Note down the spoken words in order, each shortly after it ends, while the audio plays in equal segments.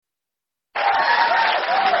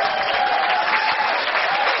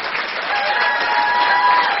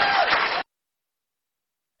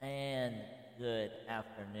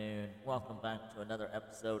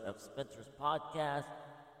episode of Spencer's Podcast,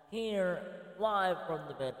 here live from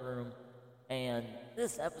the bedroom. And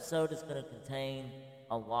this episode is going to contain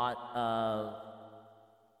a lot of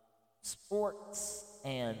sports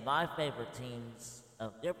and my favorite teams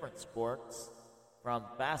of different sports, from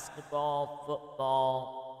basketball,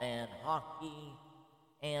 football, and hockey,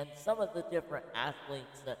 and some of the different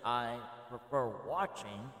athletes that I prefer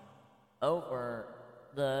watching over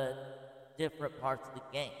the different parts of the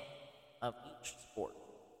game of each sport.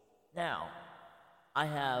 Now, I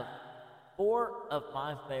have 4 of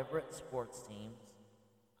my favorite sports teams.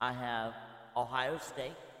 I have Ohio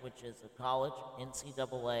State, which is a college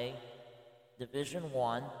NCAA Division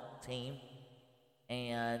I team,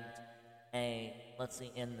 and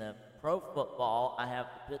in the pro football, I have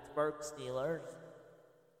the Pittsburgh Steelers,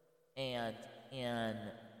 and in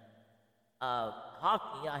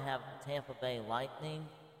hockey, I have the Tampa Bay Lightning,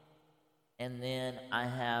 and then I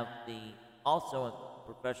have also in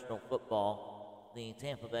professional football, the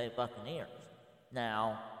Tampa Bay Buccaneers.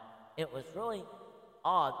 Now, it was really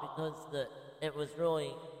odd because it was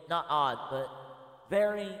really not odd, but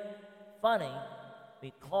very funny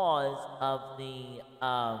because of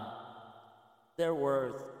there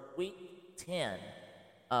was week 10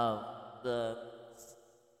 of the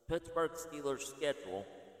Pittsburgh Steelers schedule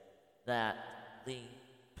that the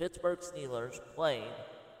Pittsburgh Steelers played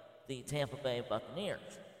the Tampa Bay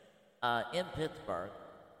Buccaneers in Pittsburgh,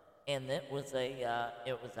 and it was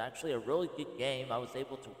actually a really good game. I was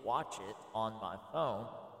able to watch it on my phone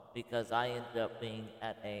because I ended up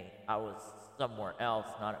I was somewhere else,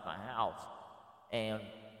 not at my house, and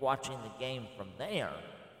watching the game from there.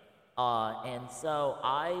 And so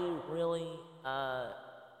I really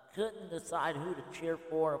couldn't decide who to cheer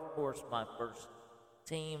for. Of course, my first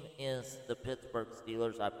team is the Pittsburgh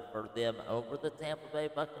Steelers. I prefer them over the Tampa Bay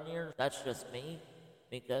Buccaneers. That's just me,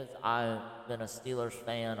 because I've been a Steelers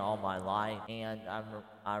fan all my life, and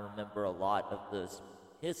I remember a lot of this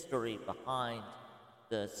history behind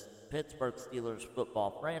the Pittsburgh Steelers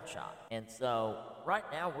football franchise. And so right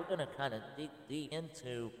now we're going to kind of dig deep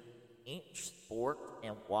into each sport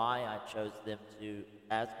and why I chose them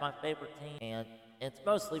as my favorite team. And it's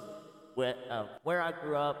mostly where I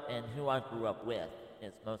grew up and who I grew up with.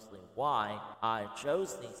 Is mostly why I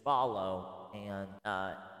chose these follow and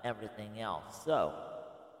everything else. So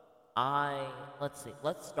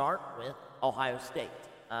let's start with Ohio State.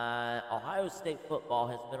 Ohio State football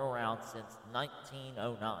has been around since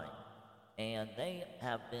 1909, and they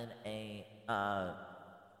have been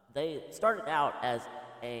they started out as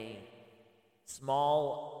a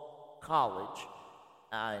small college.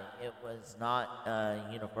 It was not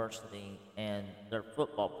a university, and their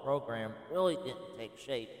football program really didn't take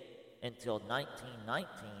shape until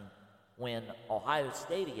 1919 when Ohio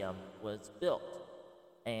Stadium was built.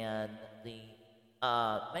 And the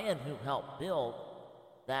man who helped build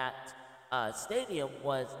that stadium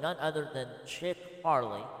was none other than Chick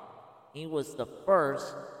Farley. He was the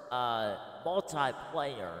first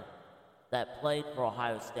multiplayer that played for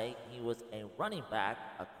Ohio State. He was a running back,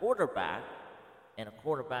 a quarterback, and a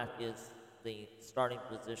quarterback is the starting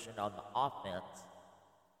position on the offense.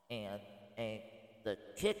 And the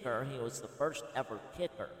kicker, he was the first ever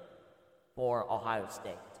kicker for Ohio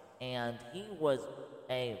State. And he was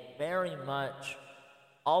a very much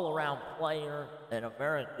all-around player and a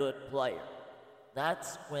very good player.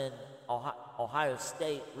 That's when Ohio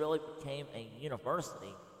State really became a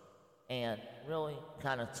university and really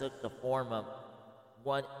kind of took the form of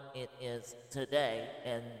what it is today,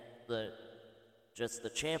 and the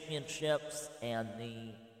championships and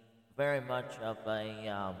the very much of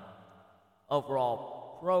a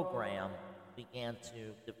overall program began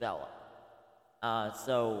to develop.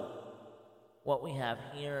 So what we have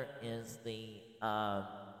here is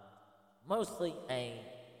mostly a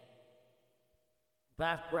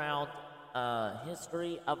background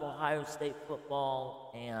history of Ohio State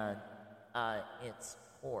football and its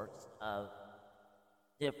course of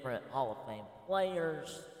different Hall of Fame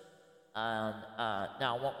players. And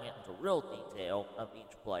now I won't get into real detail of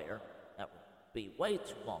each player. That would be way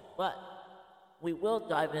too long. But we will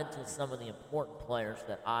dive into some of the important players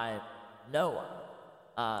that I know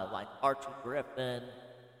of, like Archie Griffin,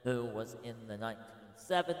 who was in the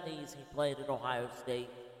 1970s. He played at Ohio State.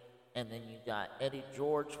 And then you got Eddie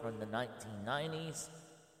George from the 1990s.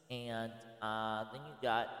 And then you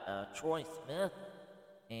got Troy Smith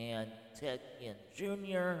and Ted Ginn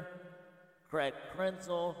Jr., Craig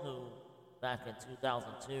Krenzel, who back in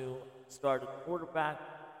 2002 started quarterback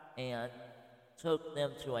and took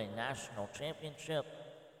them to a national championship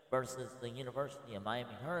versus the University of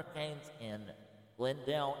Miami Hurricanes in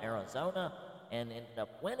Glendale, Arizona. and ended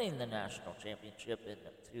up winning the national championship in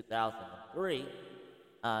 2003 in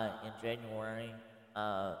January,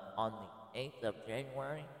 on the 8th of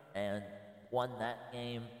January, and won that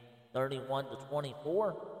game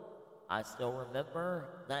 31-24. I still remember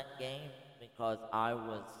that game because I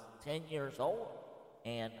was 10 years old,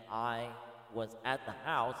 and I was at the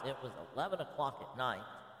house. It was 11 o'clock at night,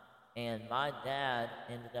 and my dad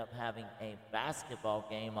ended up having a basketball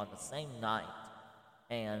game on the same night,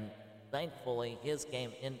 and thankfully his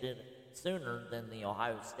game ended sooner than the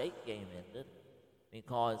Ohio State game ended,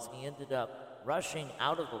 because he ended up rushing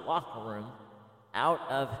out of the locker room,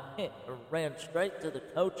 ran straight to the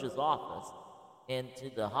coach's office, into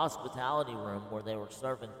the hospitality room where they were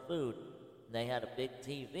serving food. They had a big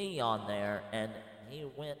TV on there, and he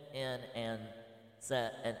went in and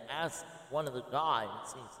asked one of the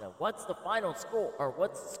guys, he said, what's the final score, or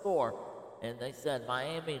what's the score? And they said,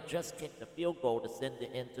 Miami just kicked a field goal to send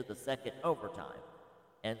it into the second overtime.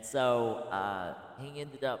 And so he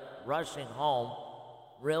ended up rushing home,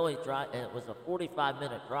 and it was a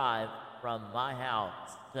 45-minute drive from my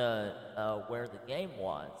house to where the game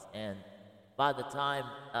was. And by the time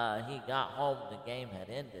he got home, the game had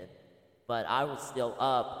ended. But I was still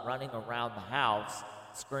up, running around the house,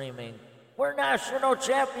 screaming, we're national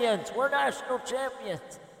champions! We're national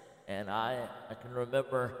champions! And I can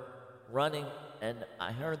remember running, and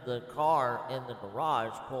I heard the car in the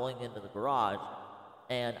garage pulling into the garage,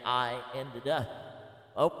 and I ended up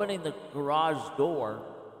opening the garage door,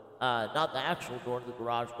 not the actual door to the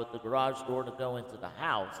garage, but the garage door to go into the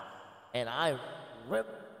house, and I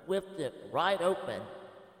whipped it right open,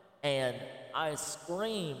 and I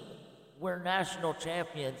screamed, we're national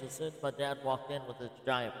champions, as soon as my dad walked in with his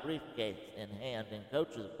giant briefcase in hand and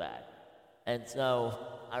coach's bag. And so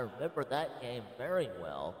I remember that game very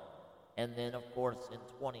well. And then, of course, in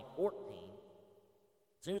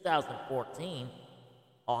 2014,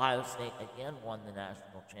 Ohio State again won the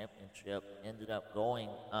national championship, ended up going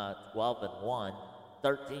 12-1,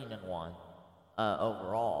 13-1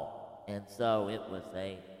 overall. And so it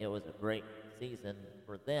was a great season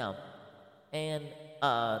for them. And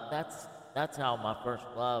that's how my first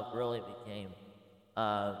love really came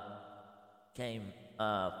for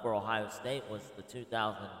Ohio State, was the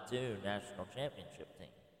 2002 national championship team.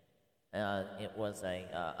 It was a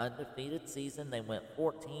undefeated season. They went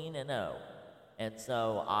 14-0, and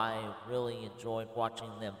so I really enjoyed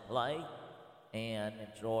watching them play, and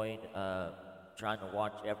enjoyed trying to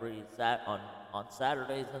watch on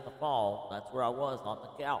Saturdays in the fall. That's where I was, on the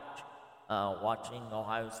couch, watching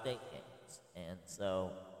Ohio State games. And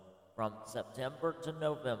so from September to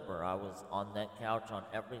November, I was on that couch on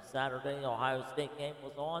every Saturday Ohio State game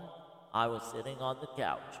was on. I was sitting on the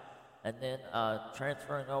couch. And then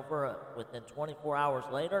transferring over within 24 hours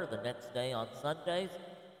later, the next day on Sundays,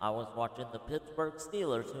 I was watching the Pittsburgh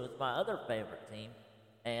Steelers, who is my other favorite team.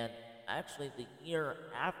 And actually, the year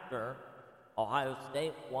after Ohio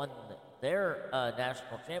State won their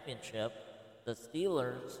national championship, the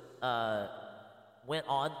Steelers went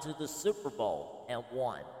on to the Super Bowl and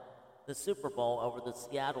won the Super Bowl over the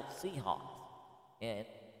Seattle Seahawks. And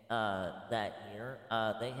that year,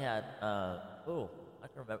 they had, I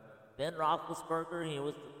can remember, Ben Roethlisberger. He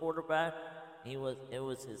was the quarterback. It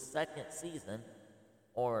was his second season,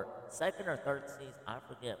 or second or third season. I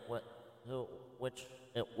forget which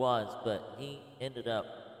it was, but he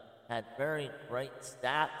had very great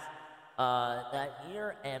stats that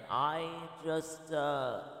year, and I just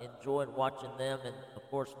enjoyed watching them. And of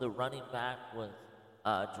course, the running back was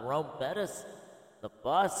Jerome Bettis, the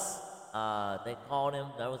Bus. They called him.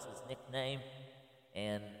 That was his nickname,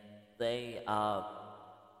 and they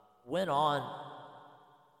went on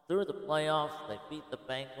through the playoffs. They beat the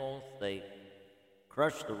Bengals. They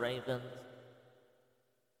crushed the Ravens.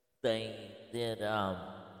 They did,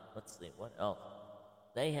 let's see, what else?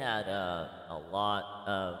 They had a lot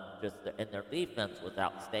of and their defense was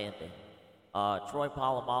outstanding. Troy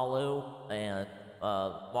Polamalu and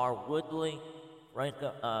Mar Woodley,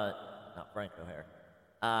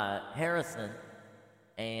 Harrison,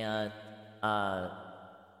 and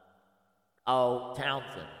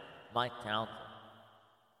Mike Townsend.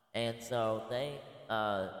 And so they,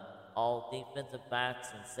 all defensive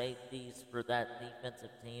backs and safeties for that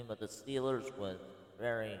defensive team of the Steelers was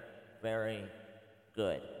very, very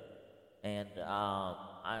good. And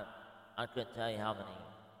I couldn't tell you how many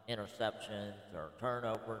interceptions or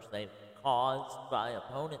turnovers they've caused by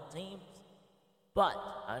opponent teams, but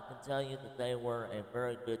I can tell you that they were a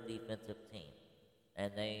very good defensive team.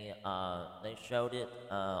 And they showed it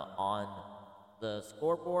on the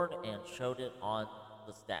scoreboard and showed it on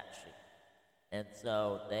the stat sheet. And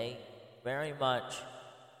so they very much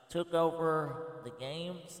took over the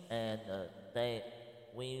games, and they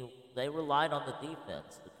relied on the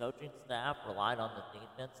defense. The coaching staff relied on the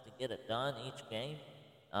defense to get it done each game.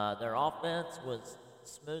 Their offense was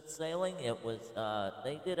smooth sailing. It was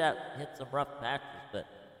they did hit some rough patches, but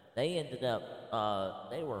they ended up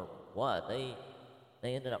they were what they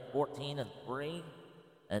ended up 14-3,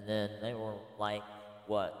 and then they were like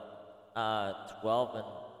what 12-4.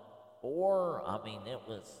 I mean,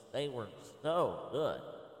 they were so good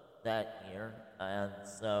that year, and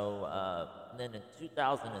so then in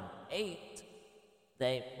 2008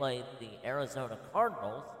 they played the Arizona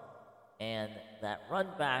Cardinals, and that run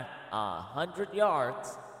back 100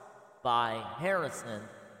 yards by Harrison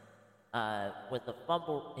with the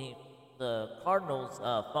fumble. The Cardinals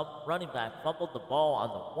running back fumbled the ball on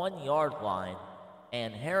the 1 yard line,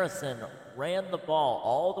 and Harrison ran the ball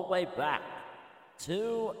all the way back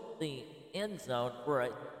to the end zone for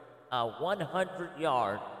a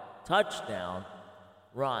 100-yard touchdown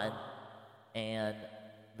run, and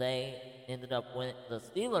the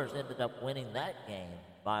Steelers ended up winning that game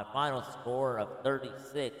by a final score of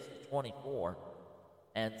 36-24.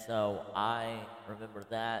 And so I remember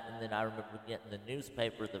that, and then I remember getting the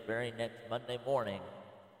newspaper the very next Monday morning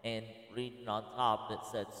and reading on top that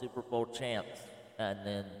said Super Bowl champs, and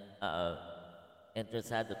then and just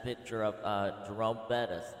had the picture of Jerome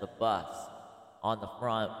Bettis, the bus, on the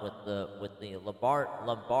front with the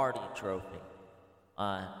Lombardi trophy,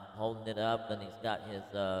 holding it up, and he's got his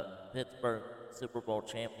Pittsburgh Super Bowl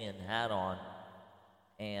champion hat on,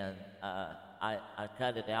 and I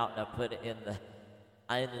cut it out and I put it in the.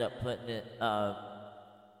 I ended up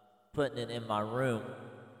putting it in my room,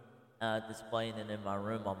 displaying it in my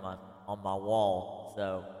room on my wall.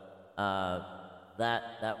 So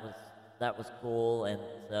that was cool, and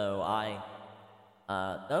so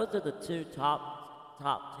those are the two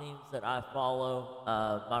top teams that I follow.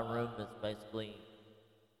 My room is basically,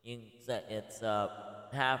 you can say it's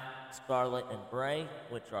half scarlet and gray,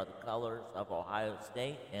 which are the colors of Ohio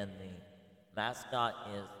State, and the mascot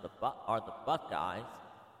is the Buckeyes.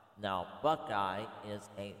 Now, Buckeye is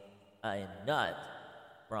a nut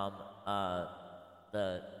from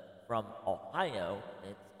Ohio.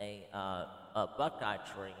 It's a Buckeye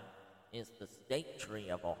tree is the state tree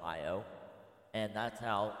of Ohio, and that's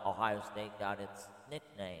how Ohio State got its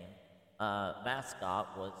nickname. Mascot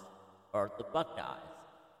are the Buckeyes,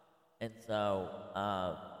 and so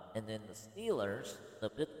and then the Steelers, the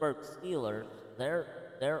Pittsburgh Steelers, their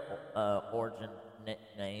origin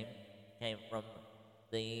nickname came from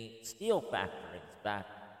the steel factories back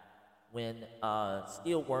when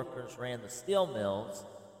steel workers ran the steel mills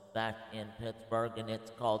back in Pittsburgh, and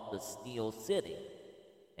it's called the Steel City,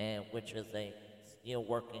 and which is a steel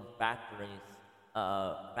working factory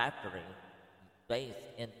based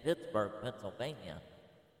in Pittsburgh, Pennsylvania,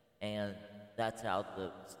 and that's how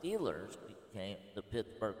the Steelers became the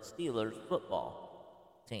Pittsburgh Steelers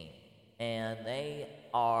football team. And they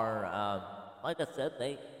are, like I said,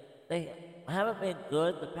 they haven't been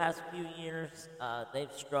good the past few years.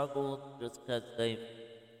 They've struggled just because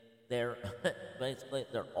they're basically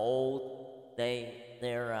they're old.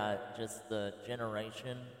 They're just the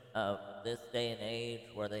generation of this day and age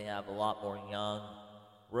where they have a lot more young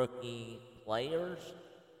rookie players.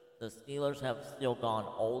 The Steelers have still gone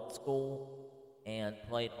old school and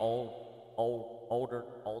played old-time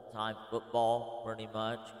football pretty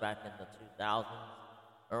much back in the 2000s,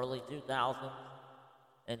 early 2000s.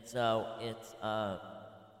 And so it's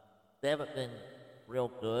they haven't been real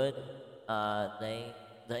good. They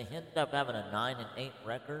ended up having a 9-8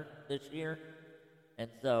 record this year, and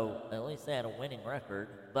so at least they had a winning record.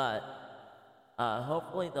 But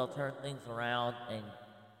hopefully they'll turn things around and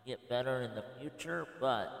get better in the future.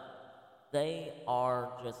 But they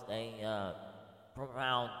are just a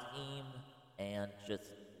profound team, and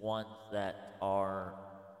just ones that are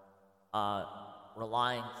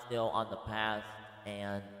relying still on the past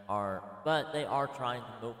but they are trying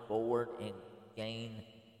to move forward and gain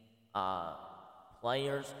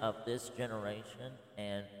players of this generation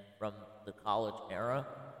and from the college era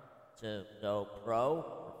to go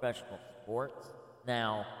professional sports.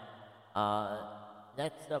 Now,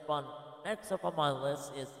 next up on my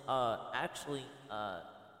list is actually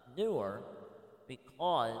newer,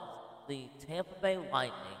 because the Tampa Bay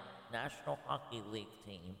Lightning National Hockey League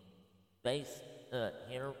team, based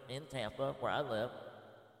here in Tampa, where I live,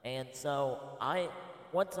 and so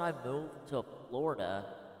once I moved to Florida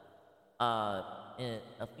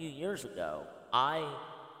a few years ago, I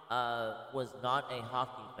was not a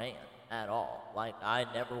hockey fan at all. Like, I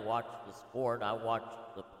never watched the sport. I watched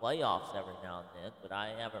the playoffs every now and then, but I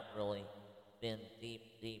haven't really been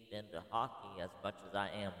deep into hockey as much as I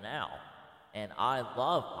am now, and I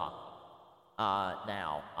love hockey.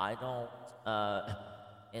 Now I don't.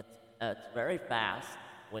 It's very fast,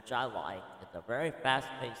 which I like. It's a very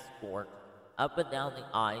fast-paced sport, up and down the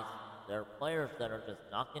ice. There are players that are just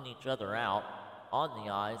knocking each other out on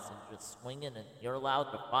the ice and just swinging, and you're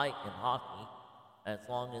allowed to fight in hockey as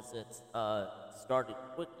long as it's started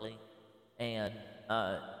quickly and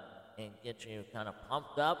get you kind of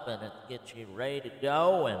pumped up and it gets you ready to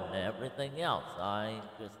go and everything else. I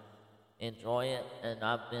just enjoy it, and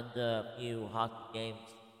I've been to a few hockey games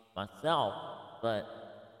myself, but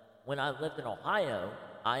when I lived in Ohio,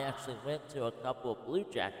 I actually went to a couple of Blue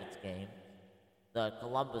Jackets games, the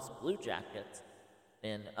Columbus Blue Jackets,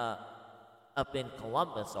 up in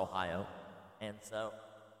Columbus, Ohio, and so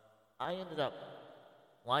I ended up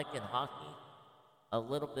liking hockey a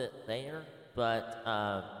little bit there, but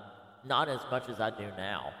not as much as I do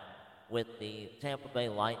now, with the Tampa Bay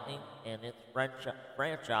Lightning and its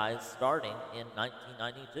franchise starting in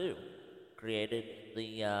 1992, created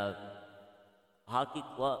the hockey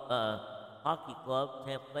club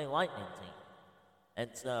Tampa Bay Lightning team, and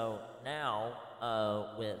so now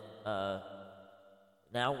with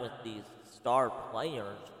these star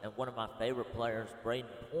players, and one of my favorite players, Braden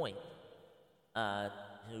Point,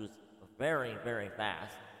 who's very, very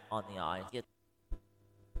fast on the ice.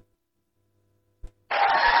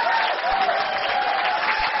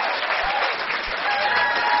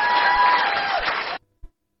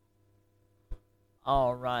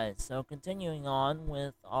 All right, so continuing on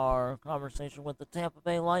with our conversation with the Tampa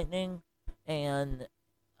Bay Lightning, and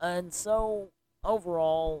so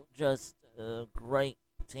overall, just a great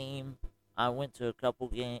team. I've been to a couple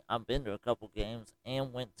games,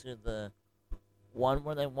 and went to the one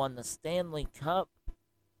where they won the Stanley Cup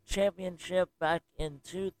championship back in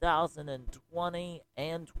 2020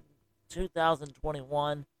 and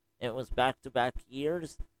 2021. It was back-to-back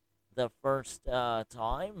years, the first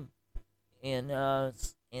time in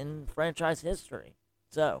franchise history.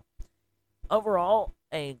 So overall,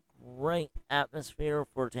 a great atmosphere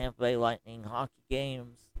for Tampa Bay Lightning hockey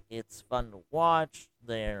games. It's fun to watch.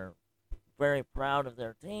 They're very proud of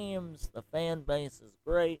their teams. The fan base is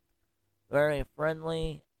great, very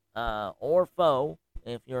friendly, or foe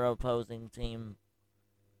if you're an opposing team,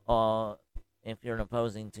 player.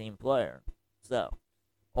 So,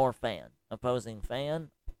 or fan, opposing fan,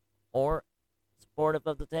 or supportive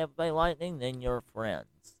of the Tampa Bay Lightning, then you're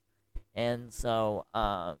friends. And so,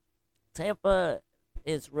 Tampa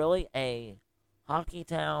is really a hockey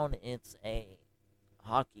town. It's a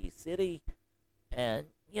hockey city, and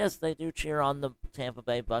yes, they do cheer on the Tampa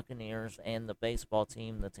Bay Buccaneers and the baseball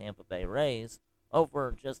team, the Tampa Bay Rays,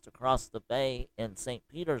 over just across the bay in St.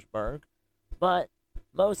 Petersburg, but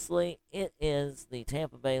mostly it is the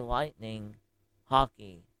Tampa Bay Lightning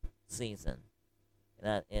hockey season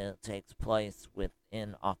that it takes place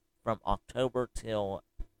from October till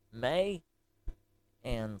May,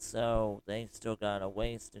 and so they still got a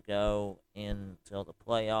ways to go until the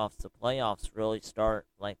playoffs. The playoffs really start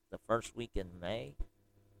like the first week in May,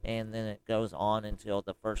 and then it goes on until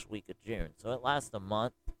the first week of June. So it lasts a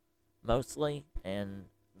month mostly, and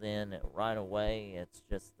then right away it's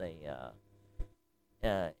just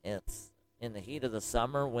it's in the heat of the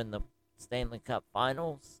summer when the Stanley Cup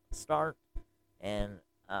Finals start, and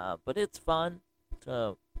but it's fun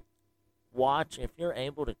to watch if you're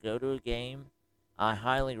able to go to a game. I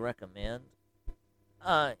highly recommend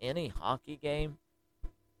any hockey game,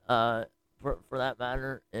 for that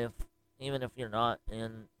matter. Even if you're not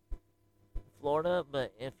in Florida,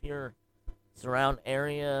 but if your surround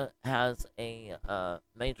area has a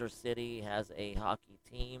major city has a hockey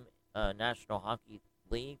team, National Hockey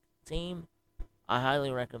League team, I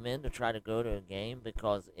highly recommend to try to go to a game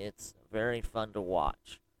because it's very fun to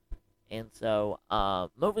watch. And so,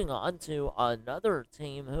 moving on to another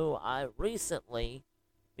team who I recently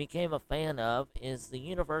became a fan of is the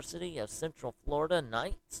University of Central Florida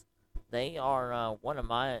Knights. They are one of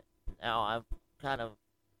my, now I've kind of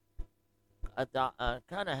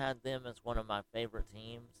had them as one of my favorite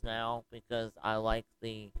teams now because I like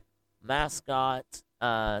the mascot,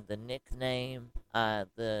 the nickname,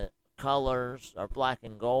 the colors are black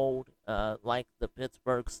and gold, like the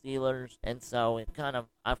Pittsburgh Steelers, and so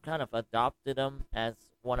I've kind of adopted them as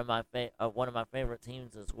one of my favorite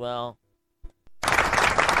teams as well.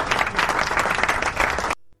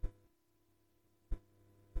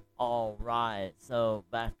 All right, so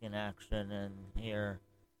back in action and here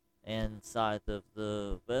inside of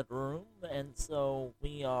the bedroom, and so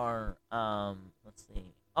we are let's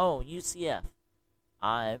see. Oh, UCF.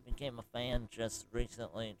 I became a fan just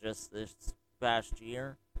recently, just this past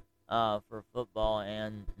year. for football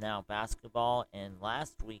and now basketball. And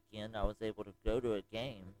last weekend, I was able to go to a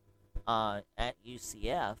game at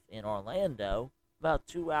UCF in Orlando, about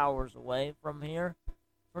 2 hours away from here,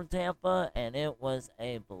 from Tampa, and it was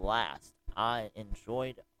a blast. I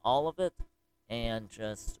enjoyed all of it and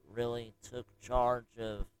just really took charge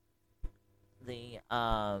of the,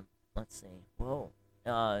 let's see,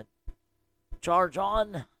 charge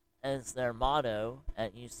on as their motto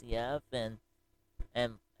at UCF, and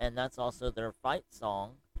that's also their fight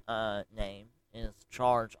song name is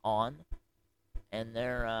Charge On, and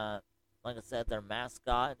their like I said, their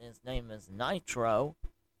mascot, his name is Nitro.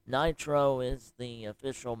 Nitro is the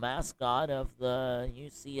official mascot of the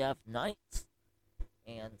UCF Knights,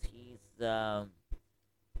 and he's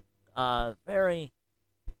very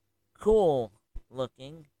cool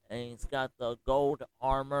looking, and he's got the gold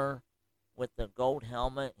armor with the gold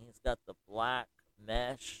helmet. He's got the black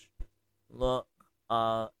mesh look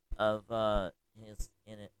of his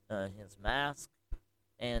mask,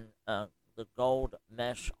 and the gold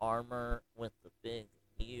mesh armor with the big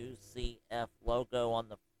UCF logo on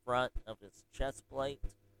the front of his chest plate.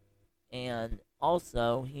 And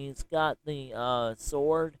also, he's got the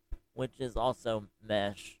sword, which is also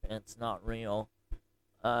mesh. It's not real.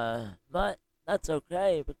 But that's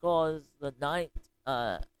okay because the knight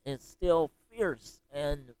is still fierce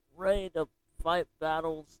and ready to fight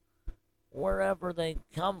battles wherever they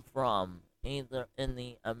come from, either in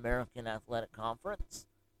the American Athletic Conference,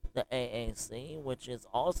 the AAC, which is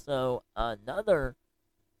also another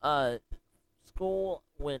school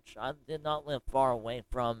which I did not live far away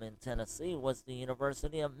from in Tennessee, was the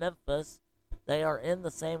University of Memphis. They are in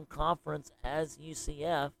the same conference as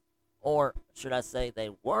UCF, or should I say they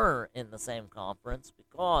were in the same conference,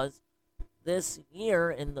 because this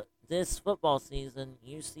year, this football season,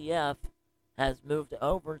 UCF has moved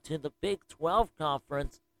over to the Big 12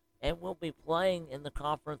 conference and will be playing in the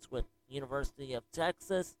conference with University of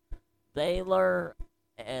Texas, Baylor,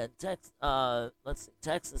 and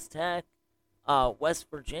Texas Tech, West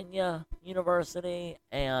Virginia University,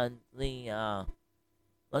 and the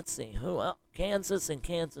who else? Kansas and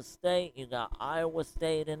Kansas State. You got Iowa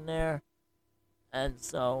State in there, and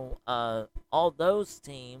so all those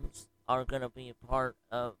teams are going to be part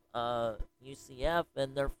of UCF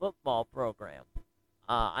and their football program.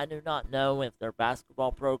 I do not know if their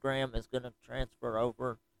basketball program is going to transfer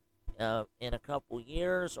over in a couple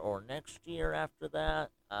years or next year after that.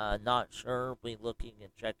 Not sure. Be looking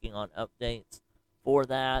and checking on updates for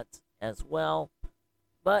that as well.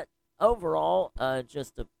 But overall,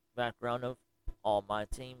 just a background of all my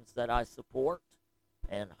teams that I support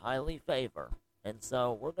and highly favor. And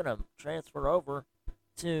so we're going to transfer over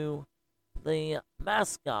to the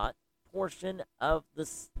mascot portion of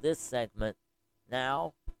this segment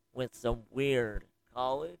now, with some weird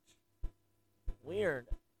college names.